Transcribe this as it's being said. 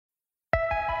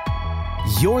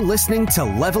You're listening to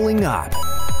Leveling Up,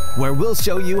 where we'll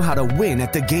show you how to win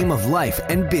at the game of life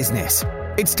and business.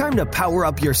 It's time to power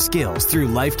up your skills through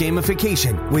life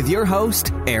gamification with your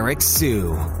host, Eric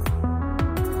Siu.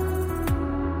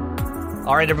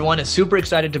 All right, everyone, I'm super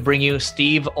excited to bring you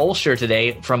Steve Olsher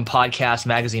today from Podcast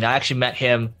Magazine. I actually met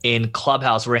him in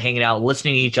Clubhouse. We're hanging out,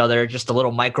 listening to each other, just the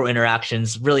little micro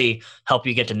interactions really help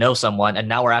you get to know someone. And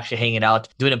now we're actually hanging out,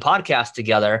 doing a podcast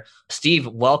together. Steve,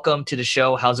 welcome to the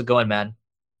show. How's it going, man?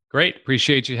 Great.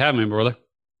 Appreciate you having me, brother.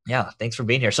 Yeah, thanks for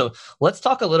being here. So let's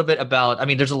talk a little bit about,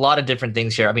 there's a lot of different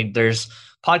things here. There's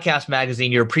Podcast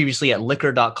Magazine, you're previously at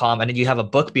liquor.com, and then you have a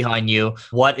book behind you,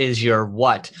 What is Your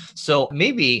What? So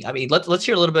maybe, let's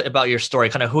hear a little bit about your story,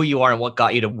 kind of who you are and what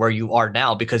got you to where you are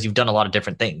now, because you've done a lot of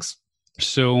different things.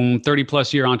 So 30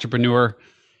 plus year entrepreneur,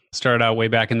 started out way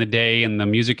back in the day in the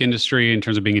music industry in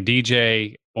terms of being a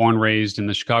DJ, born, raised in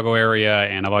the Chicago area,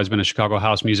 and I've always been a Chicago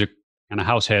house music and a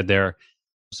house head there.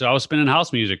 So I was spinning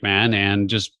house music, man, and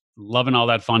just loving all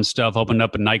that fun stuff. Opened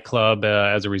up a nightclub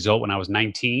as a result when I was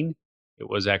 19. It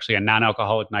was actually a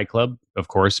non-alcoholic nightclub, of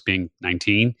course, being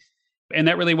 19. And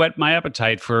that really whet my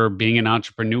appetite for being an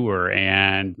entrepreneur.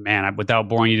 And man, without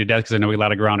boring you to death, because I know we have a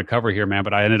lot of ground to cover here, man,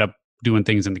 but I ended up doing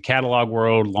things in the catalog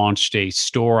world, launched a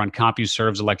store on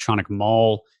CompuServe's Electronic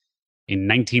Mall in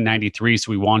 1993.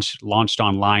 So we launched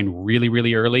online really,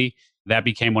 really early. That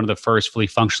became one of the first fully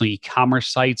functional e-commerce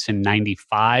sites in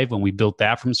 95 when we built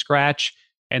that from scratch.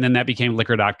 And then that became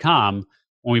liquor.com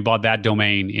when we bought that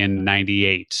domain in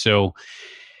 98. So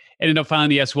ended up filing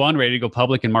the S1, ready to go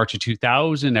public in March of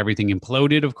 2000. Everything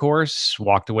imploded, of course.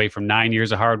 Walked away from 9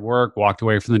 years of hard work, walked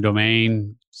away from the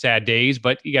domain. Sad days,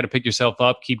 but you got to pick yourself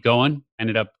up, keep going.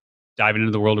 Ended up diving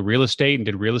into the world of real estate and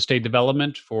did real estate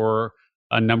development for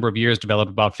a number of years,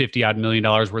 developed about $50-odd million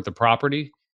worth of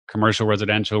property. Commercial,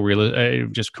 residential,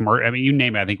 commercial. You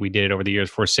name it. I think we did it over the years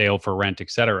for sale, for rent, et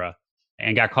cetera.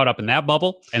 And got caught up in that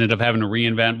bubble. Ended up having to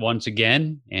reinvent once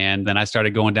again. And then I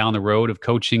started going down the road of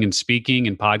coaching and speaking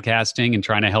and podcasting and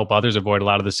trying to help others avoid a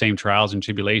lot of the same trials and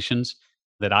tribulations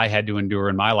that I had to endure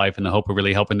in my life, in the hope of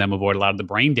really helping them avoid a lot of the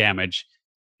brain damage,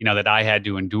 that I had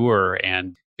to endure,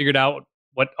 and figured out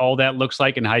what all that looks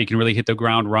like and how you can really hit the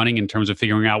ground running in terms of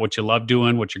figuring out what you love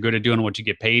doing, what you're good at doing, what you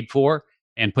get paid for.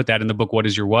 And put that in the book, What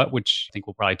is Your What, which I think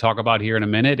we'll probably talk about here in a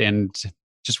minute. And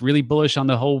just really bullish on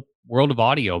the whole world of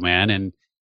audio, man. And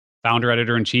founder,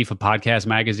 editor-in-chief of Podcast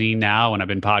Magazine now. And I've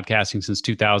been podcasting since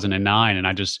 2009. And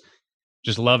I just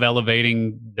love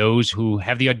elevating those who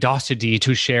have the audacity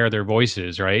to share their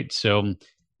voices, right? So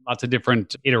lots of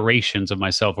different iterations of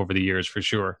myself over the years, for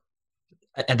sure.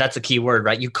 And that's a key word,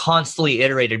 right? You constantly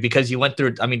iterated because you went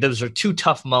through, those are two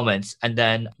tough moments. And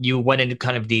then you went into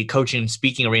kind of the coaching and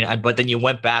speaking arena, but then you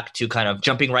went back to kind of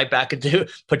jumping right back into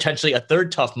potentially a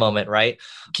third tough moment, right?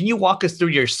 Can you walk us through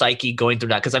your psyche going through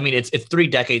that? Because it's 3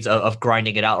 decades of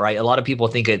grinding it out, right? A lot of people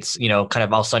think it's, kind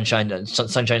of all sunshine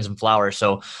and flowers.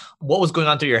 So what was going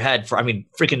on through your head for,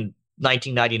 freaking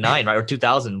 1999, right? Or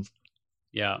 2000?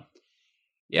 Yeah.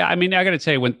 I got to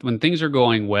tell you, when things are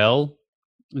going well,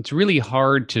 it's really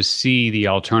hard to see the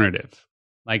alternative.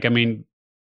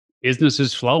 Business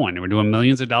is flowing. We're doing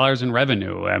millions of dollars in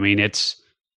revenue.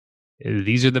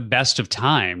 These are the best of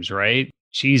times, right?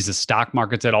 Geez, the stock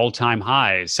market's at all-time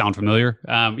highs. Sound familiar?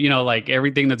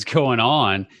 Everything that's going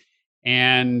on.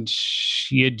 And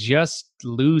you just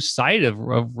lose sight of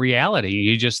reality.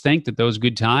 You just think that those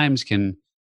good times can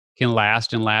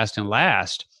last and last and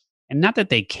last. And not that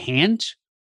they can't,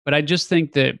 but I just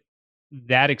think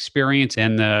that experience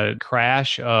and the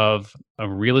crash of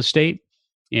real estate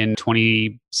in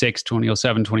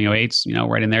 2007, 2008,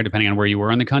 right in there, depending on where you were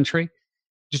in the country,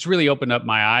 just really opened up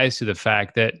my eyes to the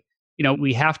fact that,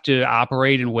 we have to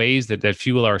operate in ways that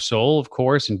fuel our soul, of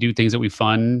course, and do things that we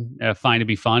find to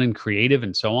be fun and creative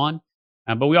and so on.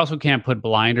 But we also can't put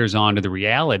blinders on to the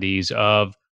realities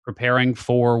of preparing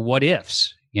for what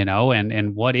ifs,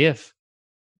 and what if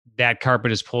that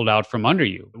carpet is pulled out from under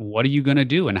you? What are you going to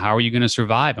do, and how are you going to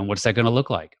survive, and what's that going to look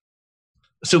like?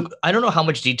 So I don't know how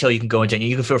much detail you can go into, and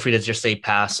you can feel free to just say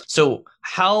pass. So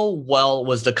how well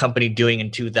was the company doing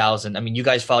in 2000? You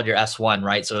guys filed your S1,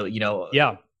 right? So,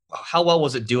 yeah. How well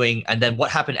was it doing? And then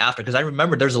what happened after? Because I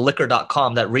remember there's a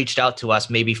liquor.com that reached out to us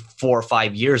maybe 4 or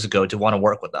 5 years ago to want to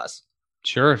work with us.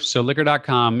 Sure. So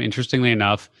liquor.com, interestingly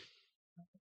enough,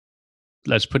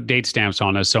 let's put date stamps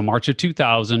on this. So March of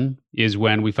 2000 is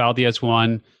when we filed the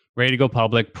S1, ready to go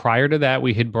public. Prior to that,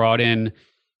 we had brought in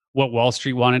what Wall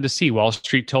Street wanted to see. Wall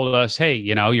Street told us, hey,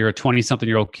 you're a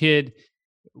 20-something-year-old kid.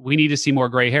 We need to see more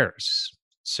gray hairs.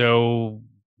 So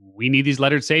we need these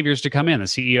lettered saviors to come in, the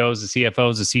CEOs, the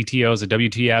CFOs, the CTOs, the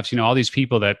WTFs, all these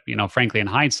people that, frankly, in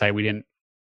hindsight, we didn't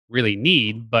really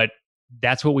need, but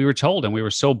that's what we were told. And we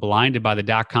were so blinded by the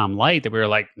dot-com light that we were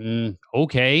like,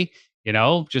 okay,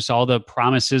 just all the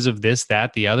promises of this,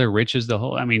 that, the other, riches,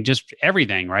 just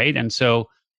everything, right? And so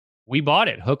we bought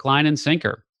it, hook, line, and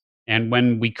sinker. And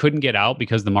when we couldn't get out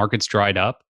because the markets dried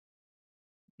up,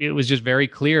 it was just very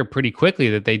clear pretty quickly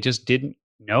that they just didn't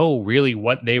know really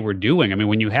what they were doing. I mean,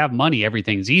 when you have money,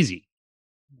 everything's easy.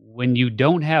 When you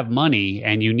don't have money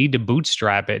and you need to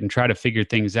bootstrap it and try to figure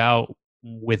things out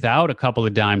without a couple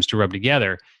of dimes to rub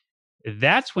together,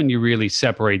 that's when you really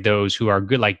separate those who are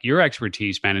good, like your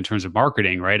expertise, man, in terms of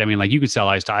marketing, right? I mean, like you could sell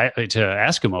ice to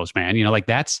Eskimos, man. Like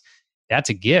that's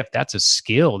a gift. That's a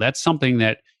skill. That's something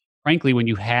that, frankly, when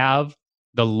you have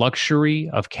the luxury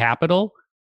of capital,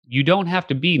 you don't have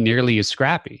to be nearly as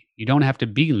scrappy. You don't have to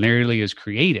be nearly as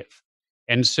creative.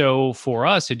 And so for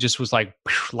us, it just was like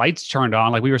lights turned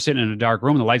on. Like we were sitting in a dark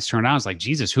room, and the lights turned on. I was like,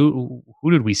 Jesus, who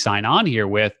did we sign on here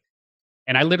with?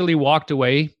 And I literally walked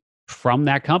away from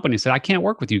that company and said, I can't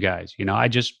work with you guys. I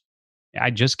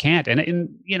just can't. And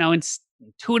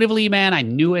intuitively, man, I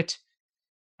knew it.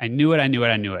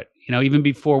 Even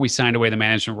before we signed away the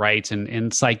management rights. And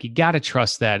it's like, you got to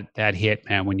trust that hit,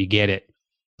 man, when you get it.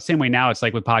 Same way now, it's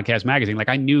like with Podcast Magazine. Like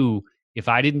I knew if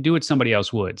I didn't do it, somebody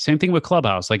else would. Same thing with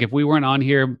Clubhouse. Like if we weren't on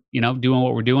here, doing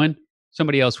what we're doing,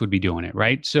 somebody else would be doing it,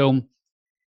 right? So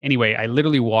anyway, I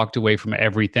literally walked away from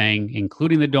everything,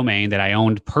 including the domain that I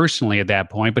owned personally at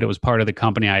that point, but it was part of the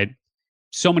company. I had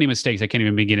so many mistakes, I can't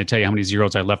even begin to tell you how many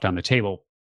zeros I left on the table.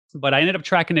 But I ended up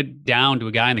tracking it down to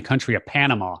a guy in the country of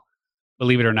Panama,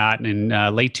 believe it or not, in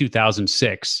late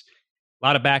 2006. A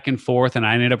lot of back and forth, and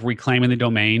I ended up reclaiming the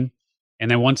domain. And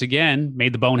then once again,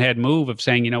 made the bonehead move of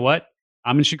saying, you know what?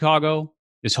 I'm in Chicago.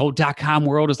 This whole .com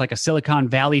world is like a Silicon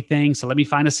Valley thing. So let me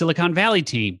find a Silicon Valley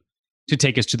team to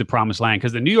take us to the promised land,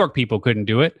 because the New York people couldn't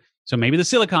do it. So maybe the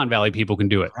Silicon Valley people can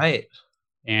do it. Right.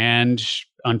 And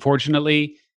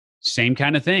unfortunately, same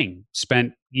kind of thing.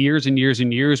 Spent years and years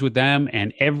and years with them.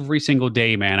 And every single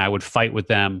day, man, I would fight with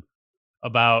them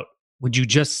about, would you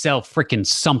just sell freaking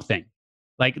something?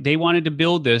 Like they wanted to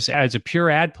build this as a pure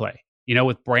ad play,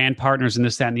 with brand partners and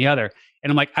this, that, and the other. And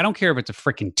I'm like, I don't care if it's a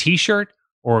freaking t-shirt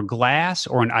or a glass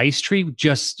or an ice tray,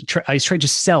 just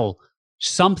sell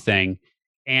something.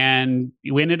 And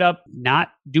we ended up not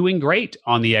doing great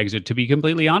on the exit, to be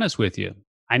completely honest with you.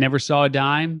 I never saw a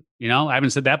dime. I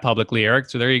haven't said that publicly, Eric.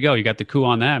 So there you go. You got the coup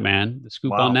on that, man. The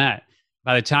scoop on that.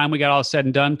 By the time we got all said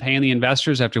and done paying the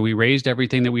investors after we raised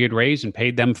everything that we had raised and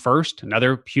paid them first,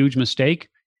 another huge mistake.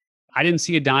 I didn't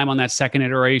see a dime on that second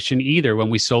iteration either when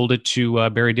we sold it to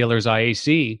Barry Diller's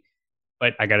IAC.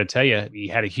 But I got to tell you, he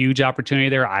had a huge opportunity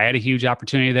there. I had a huge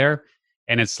opportunity there.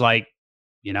 And it's like,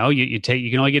 you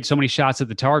can only get so many shots at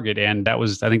the target. And I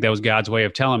think that was God's way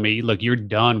of telling me, look, you're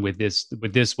done with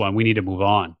this one. We need to move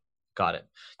on. Got it.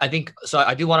 I think, so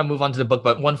I do want to move on to the book,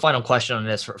 but one final question on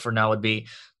this for now would be,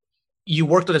 you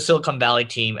worked with a Silicon Valley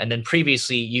team, and then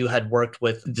previously you had worked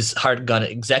with this Hired Gun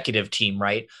executive team,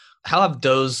 right? How have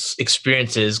those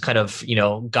experiences kind of,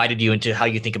 guided you into how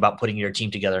you think about putting your team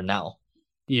together now?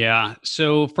 Yeah.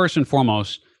 So first and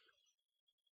foremost,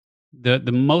 the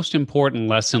most important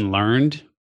lesson learned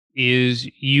is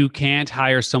you can't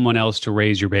hire someone else to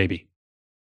raise your baby.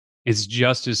 It's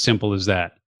just as simple as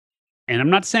that. And I'm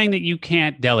not saying that you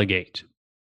can't delegate.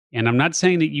 And I'm not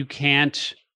saying that you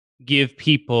can't give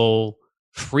people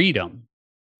freedom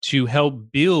to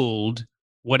help build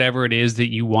whatever it is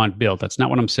that you want built. That's not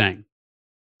what I'm saying.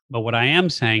 But what I am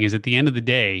saying is at the end of the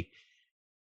day,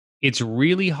 it's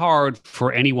really hard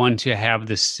for anyone to have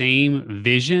the same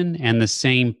vision and the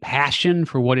same passion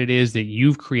for what it is that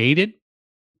you've created.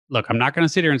 Look, I'm not going to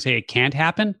sit here and say it can't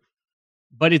happen,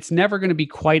 but it's never going to be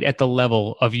quite at the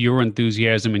level of your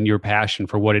enthusiasm and your passion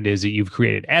for what it is that you've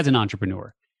created as an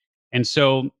entrepreneur. And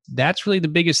so that's really the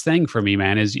biggest thing for me,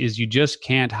 man, is you just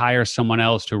can't hire someone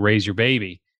else to raise your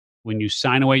baby. When you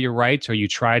sign away your rights or you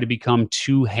try to become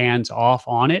too hands off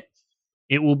on it,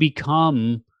 it will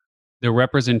become the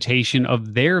representation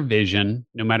of their vision,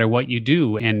 no matter what you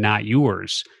do, and not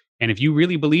yours. And if you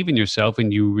really believe in yourself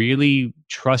and you really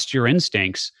trust your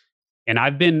instincts, and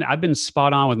I've been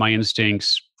spot on with my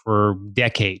instincts for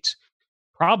decades.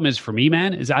 Problem is for me,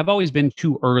 man, is I've always been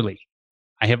too early.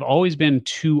 I have always been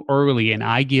too early, and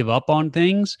I give up on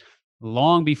things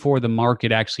long before the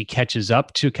market actually catches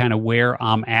up to kind of where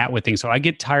I'm at with things. So I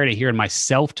get tired of hearing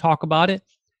myself talk about it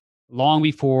long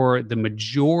before the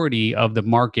majority of the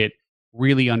market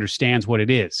really understands what it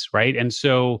is, right? And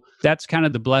so that's kind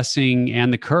of the blessing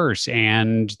and the curse.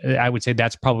 And I would say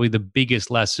that's probably the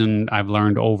biggest lesson I've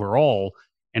learned overall.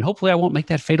 And hopefully I won't make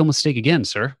that fatal mistake again,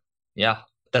 sir. Yeah.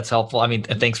 That's helpful. I mean,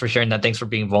 thanks for sharing that. Thanks for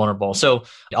being vulnerable. So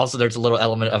also there's a little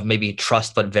element of maybe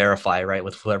trust but verify, right?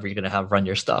 With whoever you're going to have run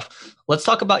your stuff. Let's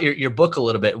talk about your book a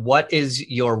little bit. What is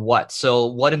your what? So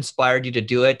what inspired you to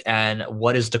do it? And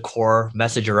what is the core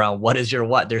message around what is your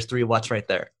what? There's 3 what's right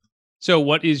there. So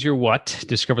what is your what?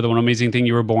 Discover the one amazing thing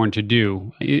you were born to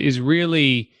do is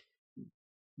really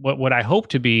what I hope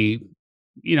to be,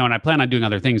 and I plan on doing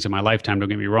other things in my lifetime, don't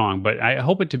get me wrong, but I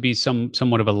hope it to be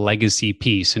somewhat of a legacy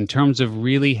piece in terms of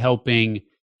really helping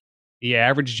the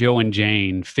average Joe and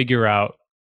Jane figure out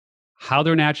how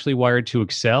they're naturally wired to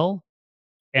excel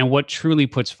and what truly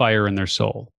puts fire in their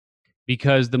soul.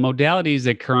 Because the modalities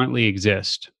that currently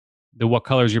exist, the what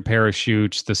colors your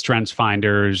parachutes, the strengths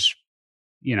finders,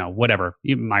 whatever,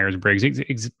 Myers-Briggs,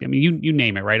 I mean, you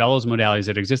name it, right? All those modalities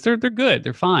that exist, they're good,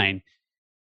 they're fine.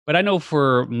 But I know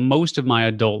for most of my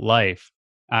adult life,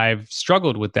 I've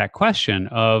struggled with that question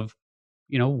of,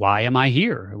 why am I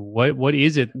here? What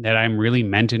is it that I'm really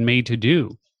meant and made to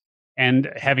do?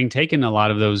 And having taken a lot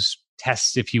of those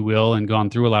tests, if you will, and gone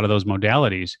through a lot of those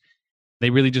modalities, they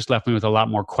really just left me with a lot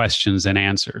more questions than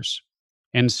answers.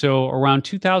 And so around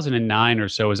 2009 or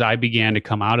so, as I began to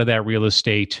come out of that real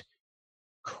estate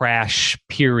crash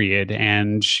period,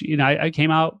 and I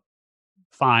came out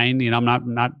fine. I'm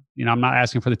not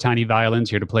asking for the tiny violins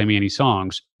here to play me any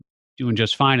songs. Doing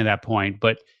just fine at that point,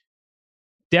 but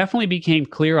definitely became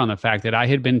clear on the fact that I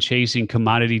had been chasing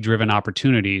commodity-driven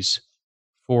opportunities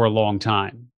for a long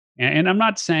time. And I'm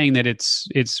not saying that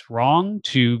it's wrong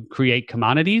to create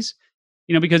commodities,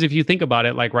 because if you think about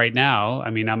it, like right now,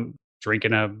 I mean, I'm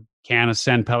drinking a can of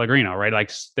San Pellegrino, right?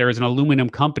 Like there is an aluminum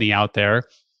company out there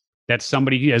that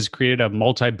somebody has created a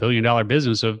multi-billion-dollar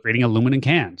business of creating aluminum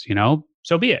cans,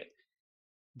 so be it.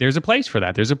 There's a place for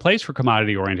that. There's a place for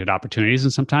commodity-oriented opportunities,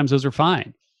 and sometimes those are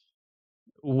fine.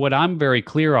 What I'm very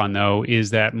clear on, though, is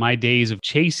that my days of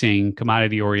chasing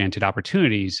commodity-oriented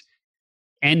opportunities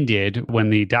ended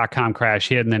when the dot-com crash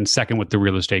hit, and then second with the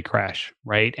real estate crash,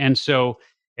 right? And so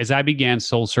as I began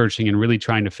soul searching and really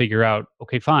trying to figure out,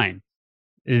 okay, fine,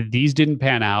 these didn't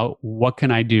pan out. What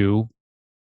can I do?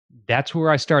 That's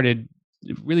where I started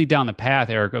really down the path,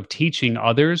 Eric, of teaching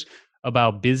others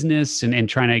about business and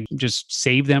trying to just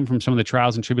save them from some of the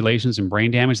trials and tribulations and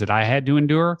brain damage that I had to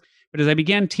endure. But as I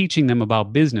began teaching them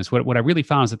about business, what I really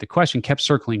found is that the question kept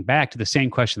circling back to the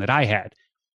same question that I had,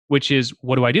 which is,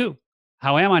 what do I do?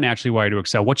 How am I naturally wired to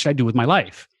excel? What should I do with my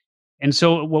life? And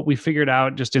so what we figured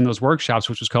out just in those workshops,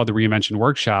 which was called the Reinvention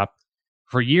Workshop,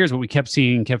 for years, what we kept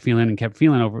seeing, kept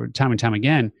feeling over time and time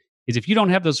again, is if you don't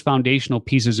have those foundational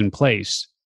pieces in place,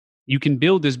 you can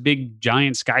build this big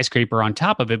giant skyscraper on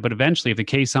top of it, but eventually if the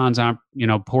caissons aren't,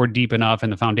 poured deep enough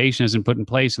and the foundation isn't put in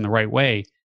place in the right way,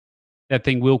 that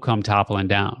thing will come toppling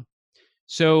down.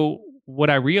 So what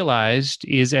I realized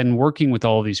is, and working with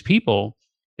all of these people,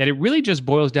 that it really just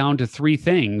boils down to 3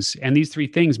 things, and these 3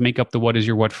 things make up the what is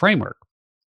your what framework.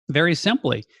 Very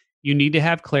simply, you need to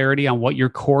have clarity on what your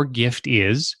core gift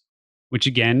is, which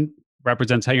again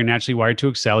represents how you're naturally wired to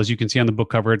excel. As you can see on the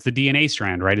book cover, it's the DNA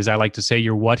strand, right? As I like to say,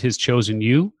 your what has chosen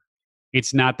you.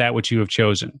 It's not that which you have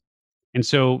chosen. And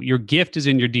so your gift is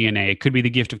in your DNA. It could be the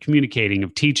gift of communicating,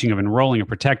 of teaching, of enrolling, of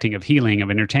protecting, of healing, of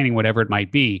entertaining, whatever it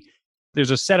might be. There's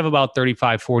a set of about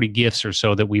 35, 40 gifts or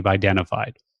so that we've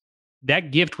identified.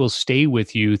 That gift will stay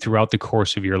with you throughout the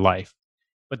course of your life.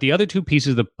 But the other 2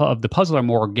 pieces of the puzzle are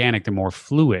more organic, they're more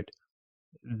fluid.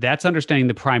 That's understanding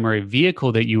the primary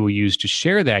vehicle that you will use to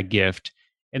share that gift,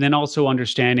 and then also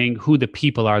understanding who the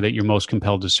people are that you're most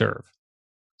compelled to serve.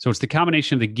 So it's the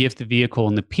combination of the gift, the vehicle,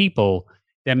 and the people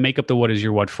that make up the what is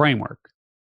your what framework.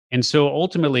 And so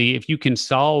ultimately, if you can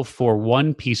solve for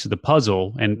one piece of the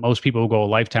puzzle, and most people will go a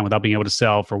lifetime without being able to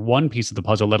solve for one piece of the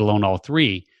puzzle, let alone all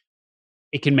 3,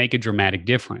 it can make a dramatic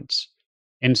difference.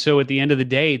 And so at the end of the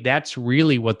day, that's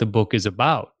really what the book is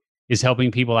about, is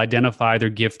helping people identify their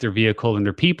gift, their vehicle, and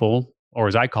their people, or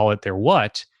as I call it, their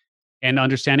what, and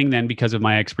understanding then, because of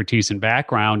my expertise and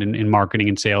background in marketing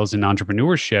and sales and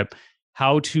entrepreneurship,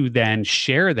 how to then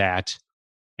share that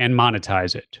and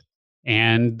monetize it.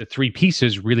 And the 3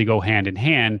 pieces really go hand in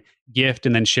hand, gift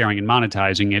and then sharing and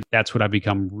monetizing it. That's what I've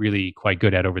become really quite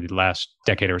good at over the last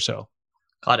decade or so.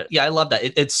 Got it. Yeah, I love that.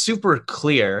 It's super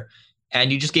clear.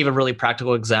 And you just gave a really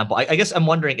practical example. I guess I'm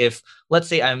wondering if, let's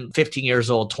say I'm 15 years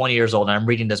old, 20 years old, and I'm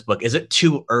reading this book. Is it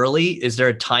too early? Is there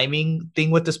a timing thing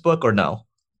with this book or no?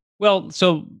 Well,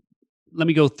 so let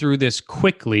me go through this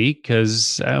quickly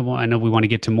because I know we want to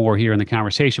get to more here in the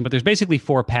conversation, but there's basically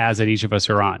 4 paths that each of us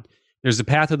are on. There's the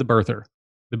path of the birther.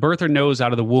 The birther knows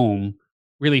out of the womb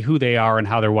really who they are and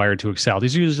how they're wired to excel.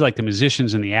 These are usually like the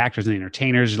musicians and the actors and the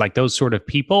entertainers, like those sort of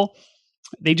people.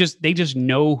 they just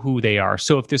know who they are.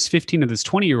 So if this 15 or this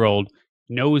 20-year-old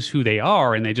knows who they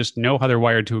are and they just know how they're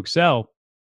wired to excel,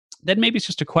 then maybe it's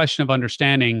just a question of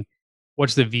understanding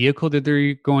what's the vehicle that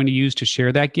they're going to use to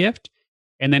share that gift,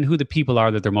 and then who the people are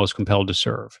that they're most compelled to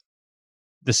serve.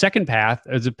 The second path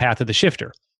is the path of the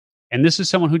shifter. And this is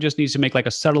someone who just needs to make like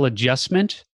a subtle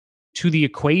adjustment to the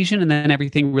equation, and then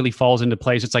everything really falls into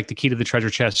place. It's like the key to the treasure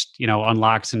chest,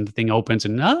 unlocks and the thing opens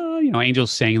and,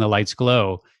 angels sing and the lights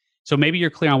glow. So maybe you're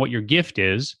clear on what your gift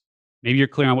is. Maybe you're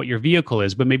clear on what your vehicle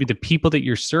is, but maybe the people that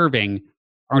you're serving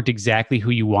aren't exactly who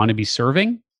you want to be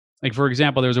serving. Like, for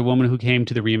example, there was a woman who came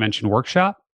to the reinvention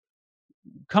workshop.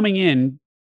 Coming in,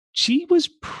 she was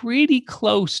pretty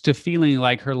close to feeling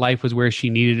like her life was where she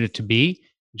needed it to be.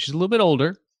 She's a little bit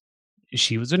older.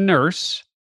 She was a nurse.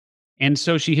 And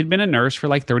so she had been a nurse for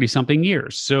like 30 something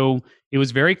years. So it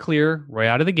was very clear right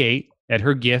out of the gate that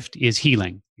her gift is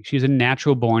healing. She's a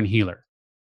natural born healer.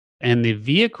 And the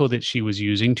vehicle that she was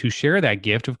using to share that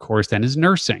gift, of course, then is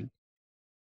nursing.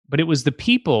 But it was the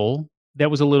people that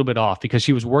was a little bit off, because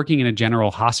she was working in a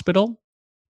general hospital.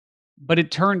 But it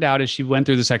turned out, as she went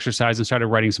through this exercise and started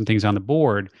writing some things on the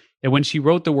board, that when she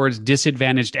wrote the words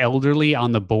disadvantaged elderly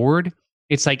on the board,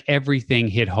 it's like everything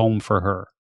hit home for her.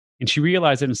 And she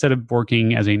realized that instead of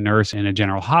working as a nurse in a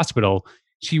general hospital,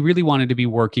 she really wanted to be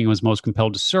working and was most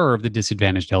compelled to serve the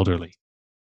disadvantaged elderly.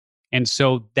 And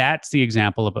so that's the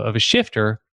example of a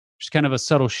shifter, just kind of a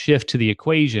subtle shift to the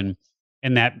equation.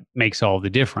 And that makes all the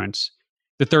difference.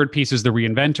 The third piece is the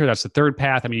reinventor. That's the third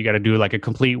path. I mean, you got to do like a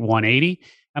complete 180.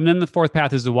 And then the fourth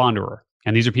path is the wanderer.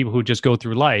 And these are people who just go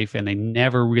through life and they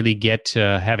never really get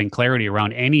to having clarity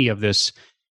around any of this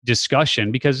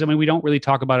discussion, because, I mean, we don't really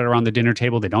talk about it around the dinner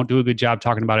table. They don't do a good job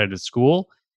talking about it at school.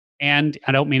 And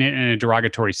I don't mean it in a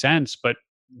derogatory sense, but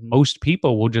most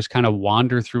people will just kind of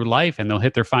wander through life and they'll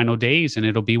hit their final days and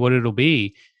it'll be what it'll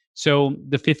be. So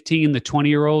the 15, the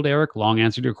 20-year-old, Eric, long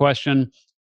answer to your question,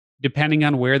 depending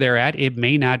on where they're at, it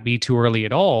may not be too early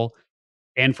at all.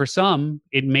 And for some,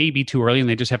 it may be too early and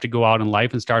they just have to go out in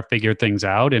life and start figuring things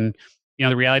out. And,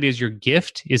 the reality is your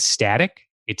gift is static.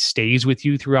 It stays with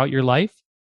you throughout your life.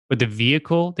 But the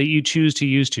vehicle that you choose to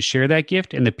use to share that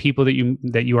gift and the people that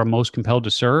you are most compelled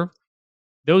to serve,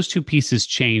 those two pieces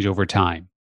change over time.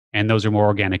 And those are more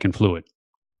organic and fluid.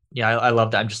 Yeah, I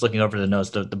love that. I'm just looking over the notes.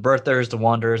 The birthers, the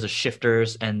wanderers, the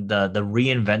shifters, and the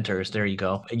reinventors. There you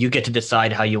go. You get to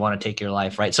decide how you want to take your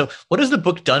life, right? So what has the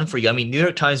book done for you? I mean, New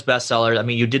York Times bestseller. I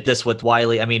mean, you did this with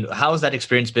Wiley. I mean, how has that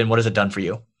experience been? What has it done for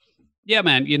you? Yeah,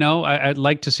 man. I'd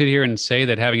like to sit here and say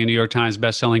that having a New York Times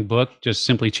bestselling book just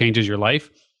simply changes your life.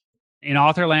 In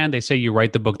Authorland, they say you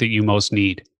write the book that you most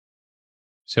need.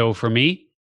 So for me,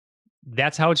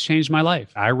 that's how it's changed my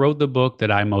life. I wrote the book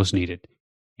that I most needed.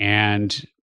 And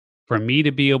for me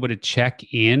to be able to check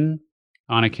in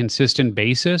on a consistent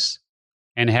basis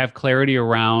and have clarity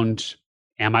around,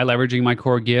 am I leveraging my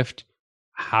core gift?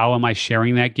 How am I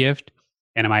sharing that gift?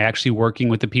 And am I actually working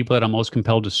with the people that I'm most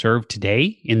compelled to serve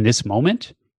today in this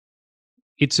moment?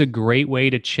 It's a great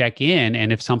way to check in.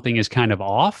 And if something is kind of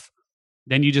off,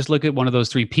 then you just look at one of those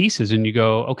three pieces and you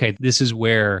go, okay, this is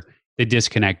where the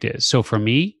disconnect is. So for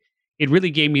me, it really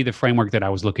gave me the framework that I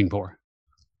was looking for.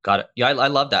 Got it. Yeah, I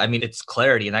love that. I mean, it's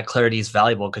clarity, and that clarity is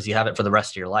valuable because you have it for the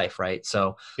rest of your life, right?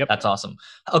 So That's awesome.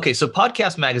 Okay, so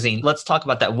Podcast Magazine, let's talk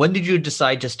about that. When did you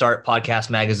decide to start Podcast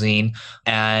Magazine?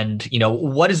 And,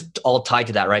 what is all tied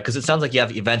to that, right? Because it sounds like you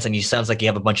have events and it sounds like you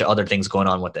have a bunch of other things going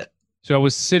on with it. So I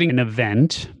was sitting at an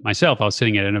event myself. I was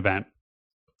sitting at an event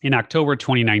in October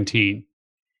 2019.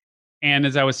 And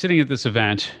as I was sitting at this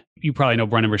event, you probably know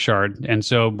Brendan Burchard. And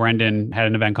so Brendan had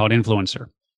an event called Influencer.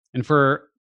 And for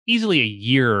easily a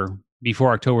year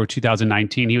before October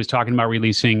 2019, he was talking about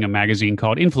releasing a magazine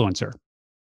called Influencer. I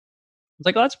was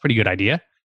like, oh, that's a pretty good idea.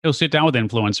 He'll sit down with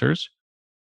influencers.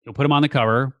 He'll put them on the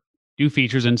cover, do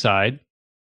features inside.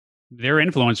 They're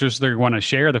influencers. So they're going to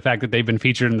share the fact that they've been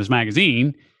featured in this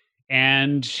magazine.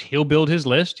 And he'll build his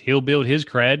list. He'll build his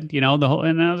cred, the whole.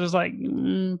 And I was just like,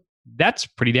 that's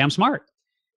pretty damn smart.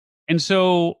 And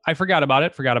so I forgot about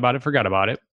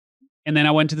it. And then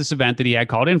I went to this event that he had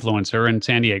called Influencer in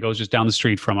San Diego. It was just down the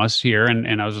street from us here.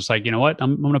 And I was just like, you know what?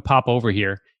 I'm going to pop over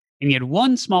here. And he had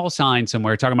one small sign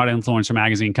somewhere talking about Influencer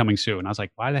Magazine coming soon. And I was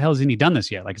like, why the hell hasn't he done this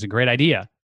yet? Like, it's a great idea.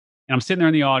 And I'm sitting there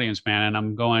in the audience, man, and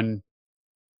I'm going,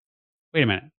 wait a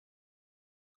minute.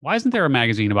 Why isn't there a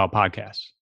magazine about podcasts?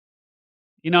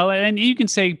 And you can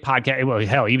say podcast. Well,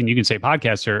 hell, even you can say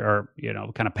podcasts are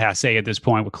kind of passé at this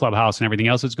point with Clubhouse and everything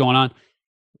else that's going on.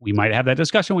 We might have that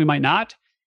discussion. We might not.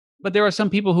 But there are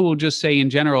some people who will just say in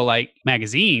general, like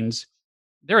magazines,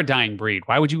 they're a dying breed.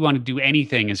 Why would you want to do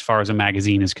anything as far as a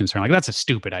magazine is concerned? Like, that's a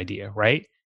stupid idea, right?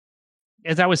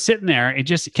 as I was sitting there, it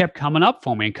just kept coming up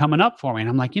for me and coming up for me. And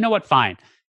I'm like, you know what? Fine.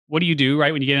 What do you do,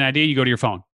 right? When you get an idea, you go to your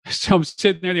phone. So I'm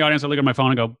sitting there in the audience, I look at my phone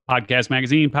and go, podcast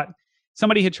magazine.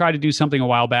 Somebody had tried to do something a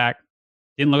while back.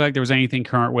 Didn't look like there was anything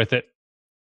current with it.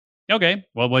 Okay,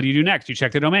 well, what do you do next? You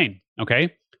check the domain.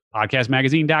 Okay,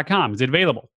 podcastmagazine.com. Is it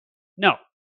available? No.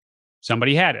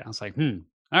 Somebody had it. I was like, all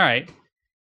right.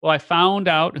 Well, I found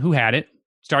out who had it,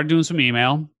 started doing some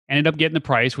email, ended up getting the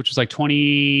price, which was like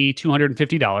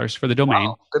 $2,250 for the domain.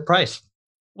 Wow, good price.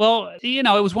 Well,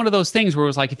 it was one of those things where it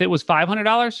was like, if it was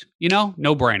 $500,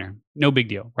 no brainer, no big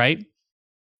deal, right?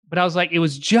 But I was like, it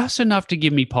was just enough to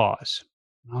give me pause.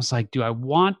 I was like, do I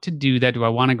want to do that? Do I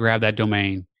want to grab that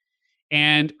domain?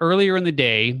 And earlier in the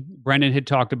day, Brendan had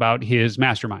talked about his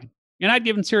mastermind. And I'd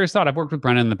given serious thought. I've worked with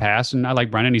Brendan in the past, and I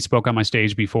like Brendan. He spoke on my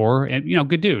stage before, and,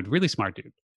 good dude, really smart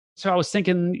dude. So I was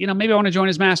thinking, maybe I want to join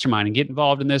his mastermind and get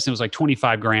involved in this. And it was like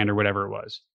 25 grand or whatever it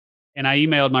was. And I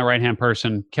emailed my right-hand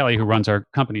person, Kelly, who runs our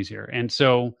companies here. And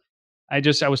so I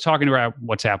was talking to her on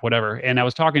WhatsApp, whatever. And I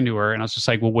was talking to her and I was just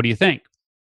like, well, what do you think?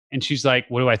 And she's like,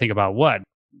 what do I think about what?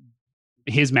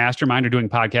 His mastermind or doing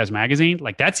Podcast Magazine?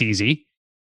 Like, that's easy.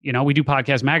 We do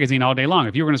Podcast Magazine all day long.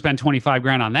 If you were going to spend 25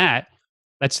 grand on that,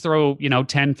 let's throw,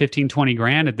 10, 15, 20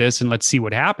 grand at this and let's see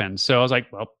what happens. So I was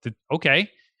like, well, okay,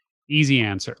 easy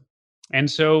answer. And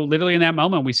so literally in that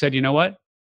moment, we said, you know what?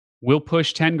 We'll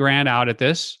push 10 grand out at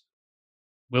this.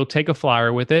 We'll take a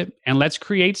flyer with it. And let's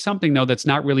create something, though, that's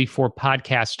not really for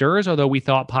podcasters, although we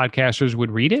thought podcasters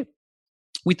would read it.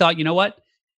 We thought, you know what?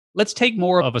 Let's take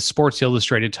more of a Sports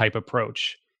Illustrated type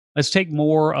approach. Let's take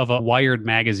more of a Wired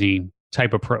magazine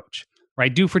type approach,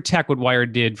 right? Do for tech what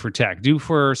Wired did for tech. Do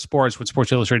for sports what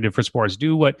Sports Illustrated did for sports.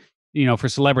 Do what, for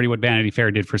celebrity what Vanity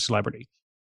Fair did for celebrity.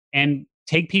 And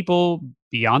take people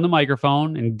beyond the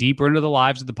microphone and deeper into the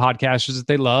lives of the podcasters that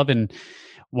they love and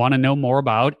want to know more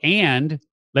about. And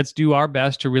let's do our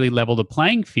best to really level the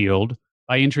playing field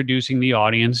by introducing the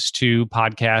audience to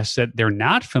podcasts that they're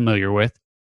not familiar with,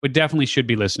 but definitely should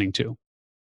be listening to.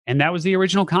 And that was the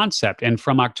original concept. And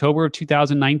from October of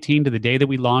 2019 to the day that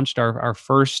we launched our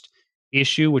first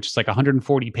issue, which is like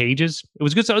 140 pages, it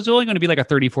was good. So it was only going to be like a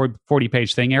 40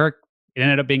 page thing, Eric. It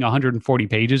ended up being 140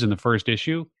 pages in the first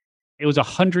issue. It was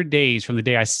 100 days from the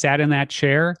day I sat in that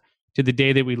chair to the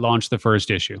day that we launched the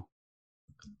first issue.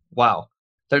 Wow.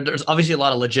 There's obviously a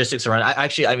lot of logistics around.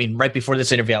 Right before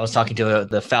this interview, I was talking to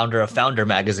the founder of Founder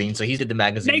Magazine. So he did the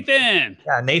magazine. Nathan.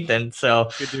 Yeah, Nathan. So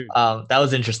that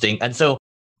was interesting. And so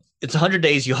it's 100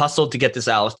 days. You hustled to get this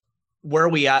out. Where are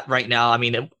we at right now? I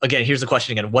mean, again, here's the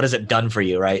question again. What has it done for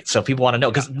you, right? So people want to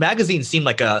know, because magazines seem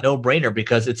like a no-brainer,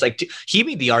 because it's like, he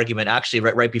made the argument actually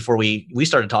right before we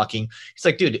started talking. He's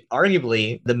like, dude,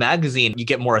 arguably the magazine, you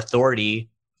get more authority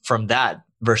from that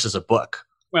versus a book.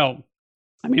 Well,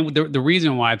 I mean, the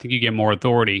reason why I think you get more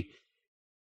authority.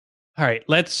 All right,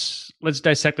 let's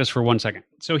dissect this for 1 second.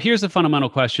 So here's the fundamental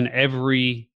question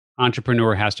every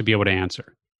entrepreneur has to be able to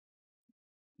answer.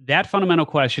 That fundamental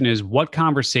question is, what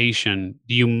conversation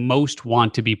do you most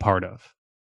want to be part of?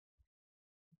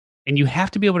 And you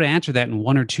have to be able to answer that in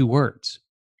 1 or 2 words.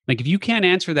 Like, if you can't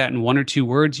answer that in 1 or 2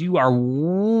 words, you are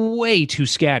way too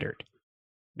scattered.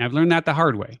 And I've learned that the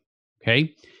hard way.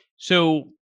 Okay. So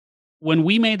when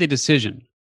we made the decision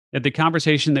that the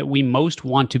conversation that we most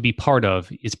want to be part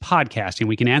of is podcasting,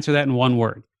 we can answer that in 1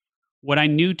 word. What I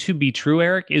knew to be true,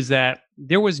 Eric, is that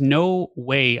there was no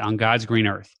way on God's green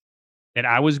earth that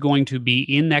I was going to be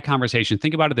in that conversation.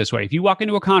 Think about it this way. If you walk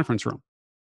into a conference room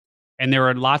and there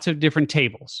are lots of different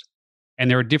tables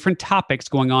and there are different topics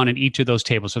going on in each of those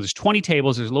tables. So there's 20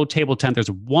 tables, there's a little table tent,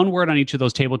 there's 1 word on each of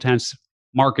those table tents: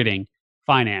 marketing,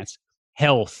 finance,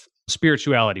 health,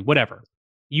 spirituality, whatever.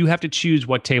 You have to choose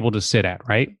what table to sit at,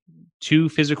 right? 2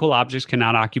 physical objects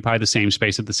cannot occupy the same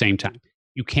space at the same time.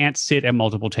 You can't sit at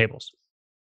multiple tables.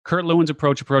 Kurt Lewin's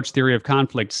approach theory of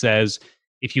conflict says,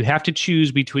 if you have to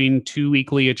choose between 2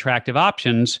 equally attractive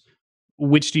options,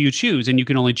 which do you choose? And you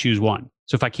can only choose one.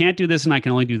 So if I can't do this and I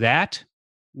can only do that,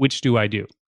 which do I do?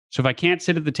 So if I can't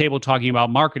sit at the table talking about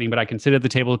marketing, but I can sit at the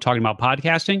table talking about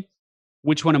podcasting,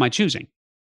 which one am I choosing?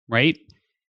 Right?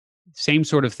 Same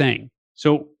sort of thing.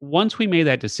 So once we made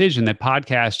that decision that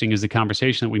podcasting is the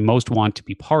conversation that we most want to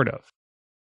be part of,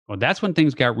 well, that's when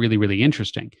things got really, really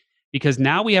interesting, because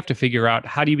now we have to figure out,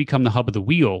 how do you become the hub of the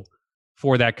wheel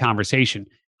for that conversation?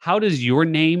 How does your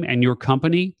name and your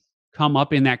company come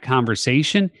up in that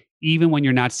conversation, even when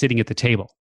you're not sitting at the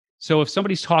table? So if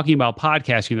somebody's talking about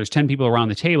podcasting, there's 10 people around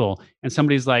the table, and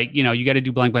somebody's like, you got to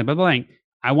do blank, blank, blank, blank.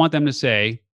 I want them to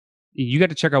say, you got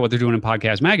to check out what they're doing in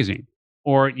Podcast Magazine.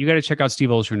 Or you got to check out Steve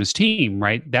Olsher and his team,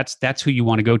 right? That's who you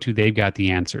want to go to. They've got the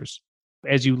answers.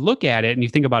 as you look at it and you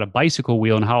think about a bicycle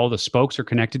wheel and how all the spokes are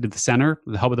connected to the center,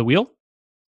 the hub of the wheel,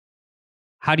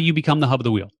 how do you become the hub of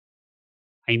the wheel?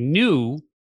 I knew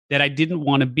that I didn't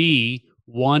want to be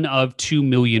one of 2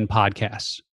 million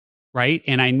podcasts, right?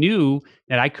 And I knew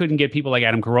that I couldn't get people like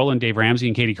Adam Carolla and Dave Ramsey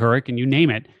and Katie Couric and you name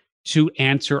it to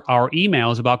answer our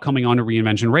emails about coming on to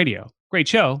Reinvention Radio. Great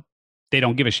show. They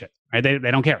don't give a shit, right? They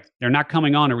don't care. They're not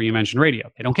coming on to Reinvention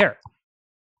Radio. They don't care.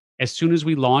 As soon as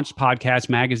we launched Podcast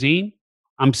Magazine,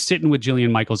 I'm sitting with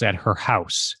Jillian Michaels at her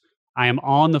house. I am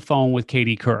on the phone with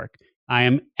Katie Couric. I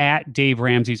am at Dave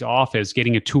Ramsey's office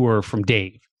getting a tour from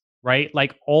Dave, right?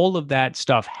 Like all of that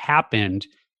stuff happened,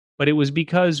 but it was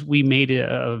because we made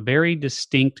a very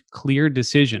distinct, clear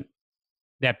decision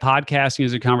that podcasting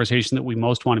is a conversation that we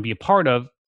most want to be a part of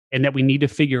and that we need to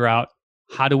figure out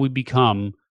how do we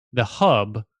become the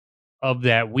hub of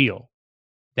that wheel.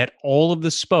 That all of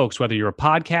the spokes, whether you're a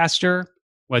podcaster,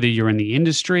 whether you're in the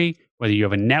industry, whether you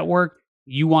have a network,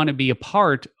 you want to be a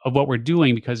part of what we're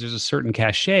doing because there's a certain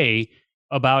cachet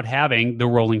about having the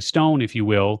Rolling Stone, if you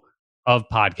will, of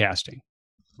podcasting,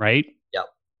 right? Yeah.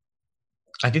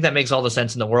 I think that makes all the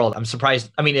sense in the world. I'm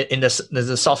surprised. I mean, in the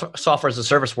software as a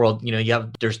service world,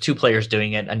 there's 2 players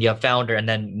doing it, and you have founder, and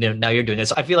then now you're doing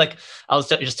this. I feel like I was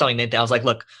just telling Nathan, I was like,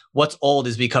 look, what's old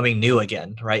is becoming new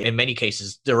again, right? In many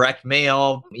cases, direct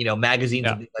mail, magazines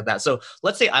and things like that. So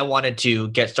let's say I wanted to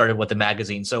get started with the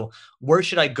magazine. So where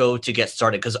should I go to get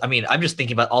started? Because I mean, I'm just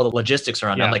thinking about all the logistics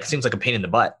around it. I'm like, it seems like a pain in the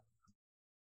butt.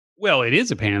 Well, it is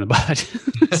a pain in the butt.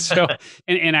 So,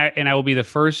 and I will be the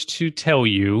first to tell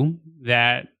you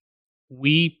that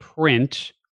we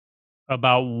print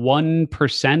about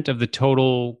 1% of the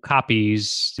total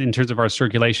copies in terms of our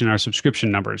circulation, our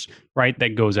subscription numbers, right?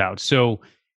 That goes out. So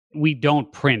we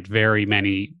don't print very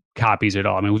many copies at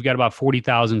all. I mean, we've got about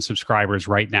 40,000 subscribers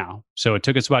right now. So it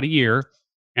took us about a year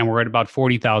and we're at about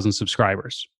 40,000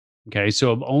 subscribers. Okay.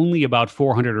 So only about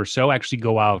 400 or so actually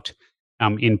go out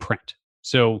in print.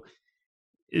 So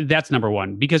that's number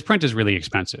one, because print is really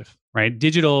expensive, right?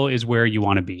 Digital is where you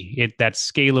want to be.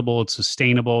 That's scalable, it's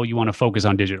sustainable. You want to focus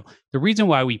on digital. The reason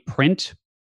why we print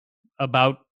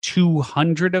about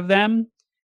 200 of them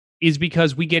is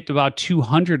because we get about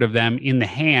 200 of them in the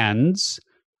hands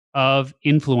of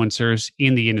influencers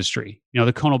in the industry.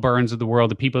 The Conal Burns of the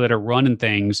world, the people that are running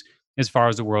things as far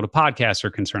as the world of podcasts are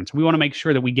concerned. So we want to make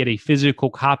sure that we get a physical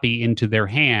copy into their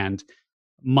hand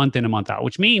month in and month out,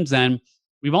 which means then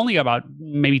we've only got about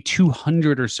maybe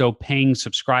 200 or so paying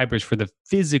subscribers for the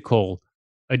physical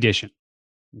edition.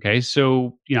 Okay,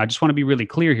 so I just want to be really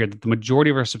clear here that the majority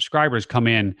of our subscribers come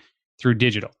in through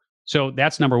digital. So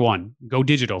that's number one, go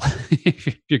digital.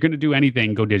 If you're going to do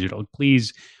anything, go digital.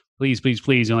 Please, please, please,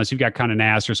 please, unless you've got Condé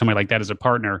Nast or somebody like that as a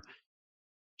partner,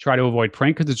 try to avoid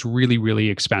print because it's really,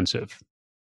 really expensive.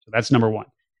 So that's number one.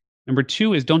 Number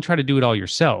two is don't try to do it all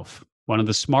yourself. One of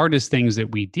the smartest things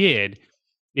that we did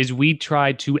is we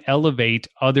tried to elevate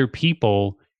other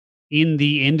people in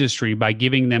the industry by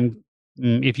giving them,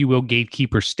 if you will,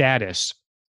 gatekeeper status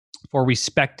for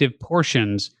respective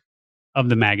portions of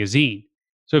the magazine.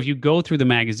 So if you go through the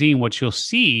magazine, what you'll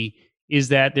see is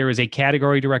that there is a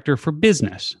category director for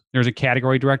business. There's a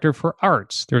category director for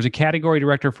arts. There's a category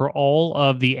director for all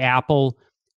of the Apple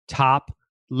top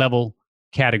level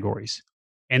categories.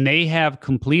 And they have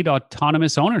complete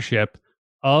autonomous ownership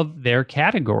of their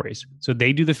categories. So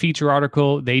they do the feature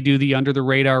article, they do the under the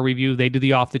radar review, they do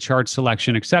the off the chart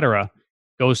selection, etc.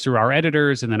 Goes through our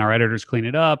editors, and then our editors clean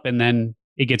it up, and then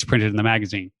it gets printed in the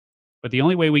magazine. But the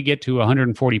only way we get to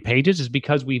 140 pages is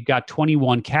because we've got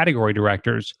 21 category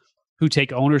directors who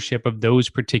take ownership of those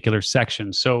particular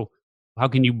sections. So how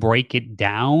can you break it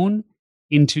down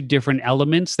into different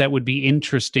elements that would be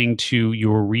interesting to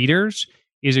your readers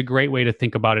is a great way to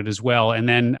think about it as well. And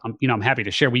then, I'm happy to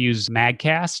share, we use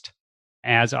Magcast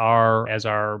as our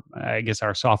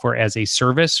software as a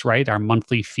service, right? Our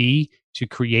monthly fee to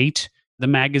create the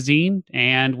magazine.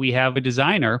 And we have a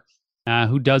designer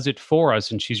who does it for us.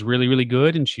 And she's really, really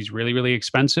good. And she's really, really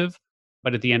expensive.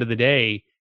 But at the end of the day,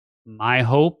 my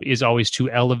hope is always to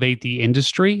elevate the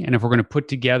industry. And if we're going to put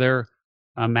together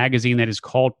a magazine that is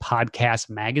called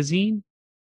Podcast Magazine,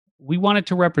 we want it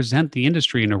to represent the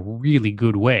industry in a really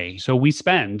good way. So we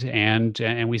spend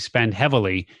and we spend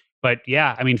heavily. But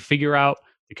yeah, figure out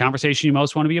the conversation you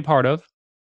most want to be a part of,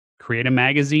 create a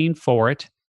magazine for it.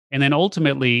 And then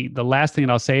ultimately, the last thing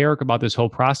that I'll say, Eric, about this whole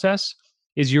process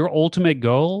is your ultimate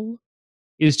goal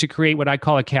is to create what I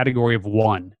call a category of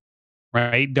one,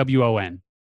 right? WON.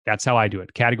 That's how I do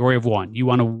it. Category of one. You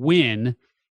want to win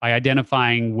by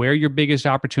identifying where your biggest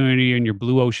opportunity and your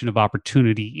blue ocean of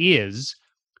opportunity is,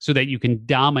 so that you can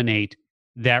dominate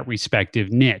that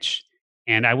respective niche.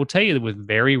 And I will tell you that with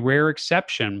very rare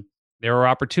exception, there are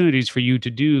opportunities for you to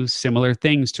do similar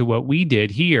things to what we did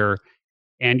here.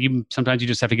 And sometimes you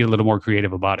just have to get a little more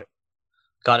creative about it.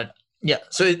 Got it. Yeah.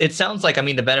 So it sounds like, I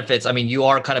mean, the benefits, I mean, you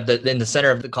are kind of in the center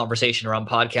of the conversation around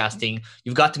podcasting.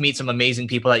 You've got to meet some amazing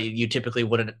people that you typically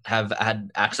wouldn't have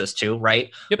had access to, right?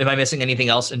 Yep. Am I missing anything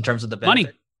else in terms of the benefit?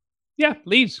 Money. Yeah.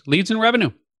 Leads and revenue.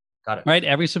 Got it. Right.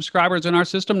 Every subscriber is in our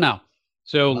system now.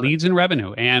 So leads and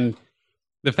revenue. And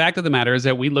the fact of the matter is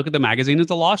that we look at the magazine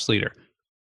as a loss leader.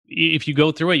 If you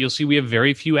go through it, you'll see we have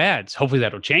very few ads. Hopefully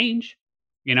that'll change.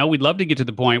 We'd love to get to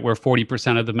the point where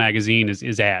 40% of the magazine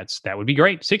is ads. That would be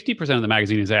great. 60% of the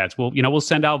magazine is ads. Well, we'll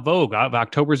send out Vogue,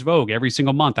 October's Vogue every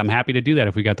single month. I'm happy to do that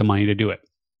if we got the money to do it.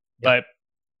 Yep. But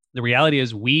the reality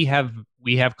is we have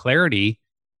clarity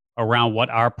around what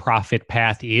our profit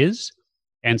path is.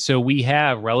 And so we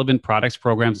have relevant products,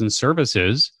 programs, and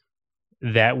services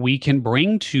that we can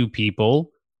bring to people.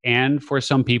 And for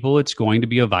some people, it's going to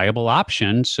be a viable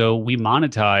option. So we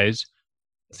monetize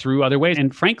through other ways.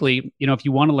 And frankly, if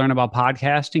you want to learn about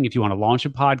podcasting, if you want to launch a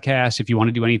podcast, if you want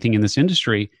to do anything in this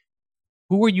industry,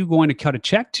 who are you going to cut a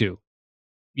check to?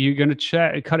 You're going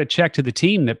to cut a check to the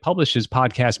team that publishes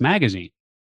Podcast Magazine,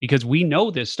 because we know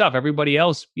this stuff. Everybody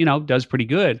else, does pretty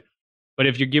good. But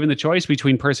if you're given the choice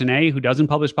between person A, who doesn't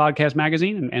publish Podcast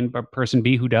Magazine, and person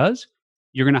B, who does,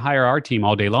 you're going to hire our team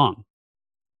all day long.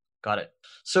 Got it.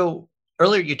 So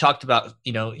earlier you talked about,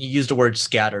 you used the word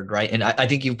scattered, right? And I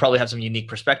think you probably have some unique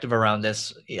perspective around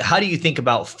this. How do you think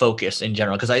about focus in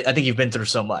general? Because I think you've been through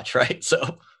so much, right?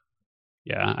 So,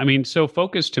 yeah, so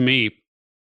focus to me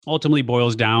ultimately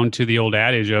boils down to the old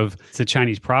adage of, it's a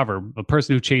Chinese proverb, a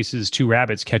person who chases two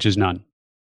rabbits catches none,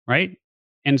 right?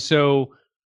 And so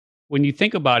when you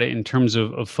think about it in terms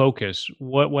of focus,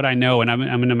 what I know, and I'm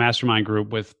in a mastermind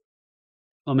group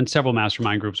I'm in several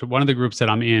mastermind groups, but one of the groups that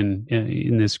I'm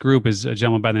in this group is a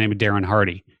gentleman by the name of Darren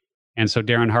Hardy. And so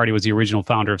Darren Hardy was the original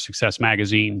founder of Success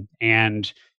Magazine.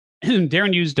 And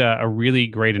Darren used a really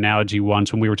great analogy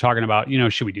once when we were talking about,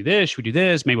 should we do this? Should we do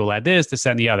this? Maybe we'll add this, that,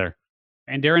 and the other.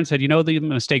 And Darren said, the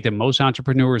mistake that most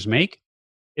entrepreneurs make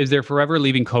is they're forever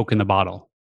leaving Coke in the bottle.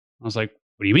 I was like,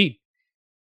 what do you mean?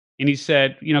 And he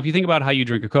said, if you think about how you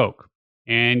drink a Coke,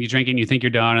 and you drink it and you think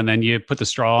you're done, and then you put the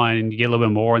straw in and you get a little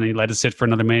bit more, and then you let it sit for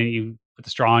another minute, you put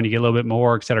the straw in, you get a little bit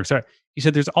more, et cetera, et cetera. He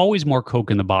said, there's always more Coke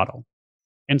in the bottle.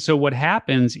 And so what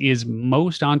happens is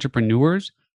most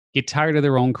entrepreneurs get tired of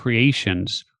their own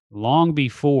creations long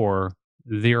before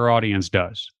their audience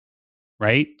does,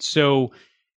 right? So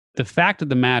the fact of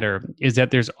the matter is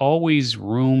that there's always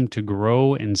room to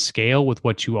grow and scale with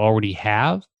what you already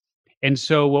have. And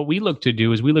so what we look to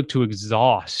do is we look to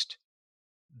exhaust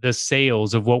the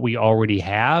sales of what we already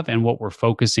have and what we're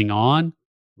focusing on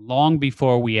long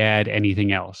before we add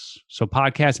anything else. So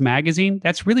Podcast Magazine,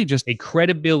 that's really just a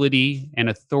credibility and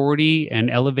authority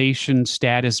and elevation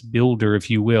status builder, if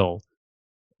you will.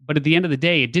 But at the end of the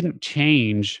day, it didn't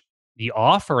change the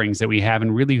offerings that we have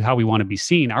and really how we want to be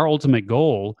seen. Our ultimate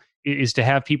goal is to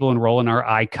have people enroll in our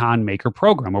Icon Maker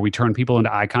program, where we turn people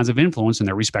into icons of influence in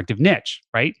their respective niche,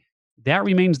 right? That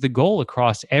remains the goal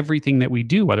across everything that we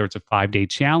do, whether it's a 5-day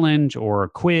challenge or a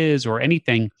quiz or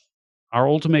anything. Our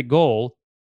ultimate goal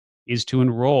is to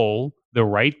enroll the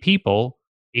right people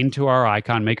into our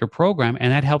Icon Maker program.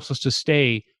 And that helps us to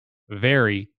stay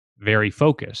very, very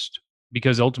focused,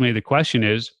 because ultimately the question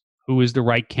is, who is the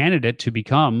right candidate to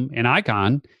become an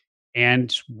icon,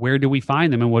 and where do we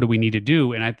find them, and what do we need to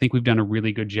do? And I think we've done a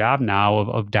really good job now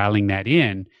of dialing that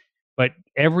in. But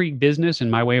every business,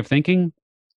 in my way of thinking,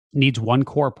 needs one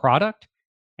core product,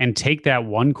 and take that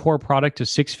one core product to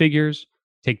 6 figures,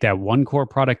 take that one core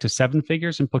product to 7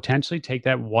 figures, and potentially take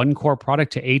that one core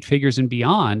product to 8 figures and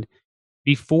beyond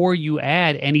before you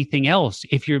add anything else.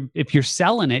 If you're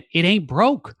selling it, it ain't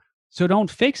broke. So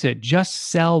don't fix it. Just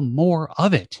sell more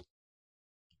of it.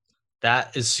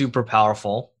 That is super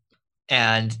powerful.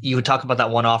 And you would talk about that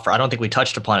one offer. I don't think we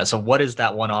touched upon it. So what is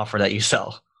that one offer that you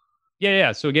sell?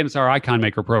 Yeah. So again, it's our Icon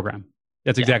Maker program.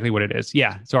 That's exactly what it is.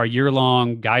 Yeah. So our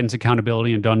year-long guidance,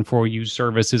 accountability, and done-for-you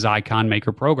services Icon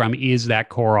Maker program is that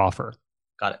core offer.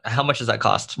 Got it. How much does that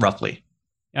cost, roughly?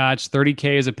 It's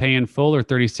 $30K as a pay in full, or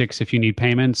 $36 if you need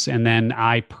payments. And then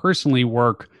I personally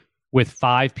work with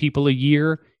 5 people a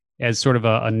year as sort of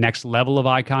a next level of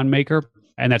Icon Maker.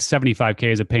 And that's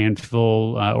 $75K as a pay in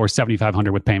full, or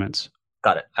 $7,500 with payments.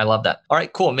 Got it. I love that. All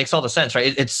right, cool. It makes all the sense,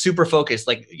 right? It's super focused.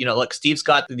 Like, look, Steve's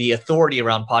got the authority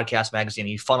around Podcast Magazine.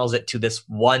 He funnels it to this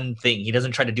one thing. He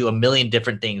doesn't try to do a million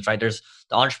different things, right? The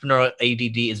entrepreneurial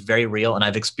ADD is very real, and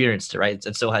I've experienced it, right?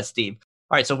 And so has Steve.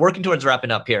 All right, so working towards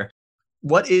wrapping up here.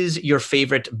 What is your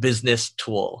favorite business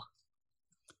tool?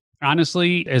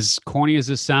 Honestly, as corny as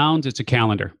this sounds, it's a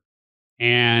calendar.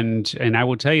 And I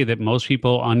will tell you that most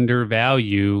people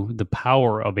undervalue the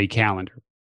power of a calendar.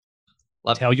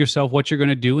 Tell yourself what you're going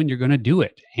to do, and you're going to do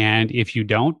it. And if you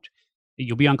don't,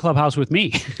 you'll be on Clubhouse with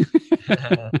me.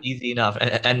 Easy enough.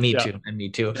 And me too. And me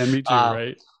too,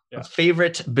 right? Yeah.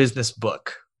 Favorite business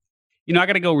book? I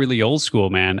got to go really old school,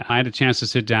 man. I had a chance to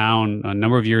sit down a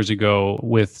number of years ago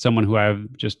with someone who I have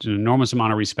just an enormous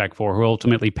amount of respect for, who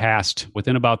ultimately passed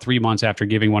within about 3 months after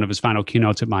giving one of his final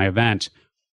keynotes at my event.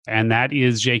 And that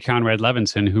is J. Conrad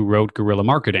Levinson, who wrote Guerrilla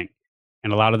Marketing.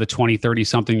 And a lot of the 20,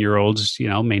 30-something-year-olds,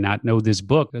 may not know this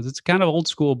book because it's kind of old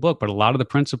school book, but a lot of the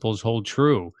principles hold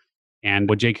true. And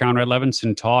what J. Conrad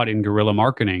Levinson taught in guerrilla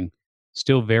marketing,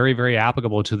 still very, very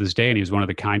applicable to this day. And he's one of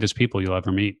the kindest people you'll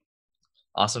ever meet.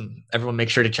 Awesome. Everyone make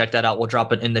sure to check that out. We'll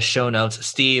drop it in the show notes.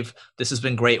 Steve, this has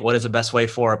been great. What is the best way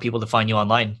for people to find you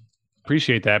online?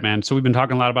 Appreciate that, man. So we've been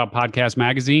talking a lot about Podcast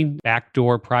Magazine,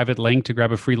 backdoor private link to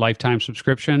grab a free lifetime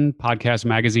subscription,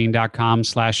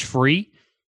 podcastmagazine.com/free.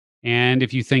 And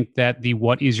if you think that the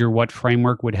What Is Your What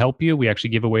framework would help you, we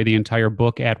actually give away the entire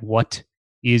book at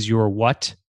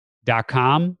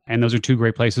whatisyourwhat.com. And those are 2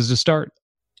 great places to start.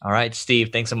 All right,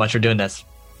 Steve, thanks so much for doing this.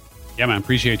 Yeah, man.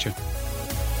 Appreciate you.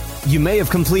 You may have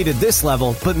completed this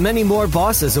level, but many more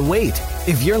bosses await.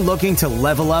 If you're looking to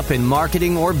level up in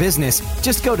marketing or business,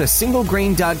 just go to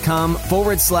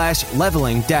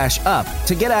singlegrain.com/leveling-up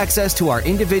to get access to our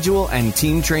individual and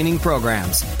team training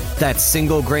programs. That's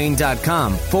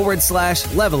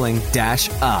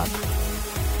singlegrain.com/leveling-up.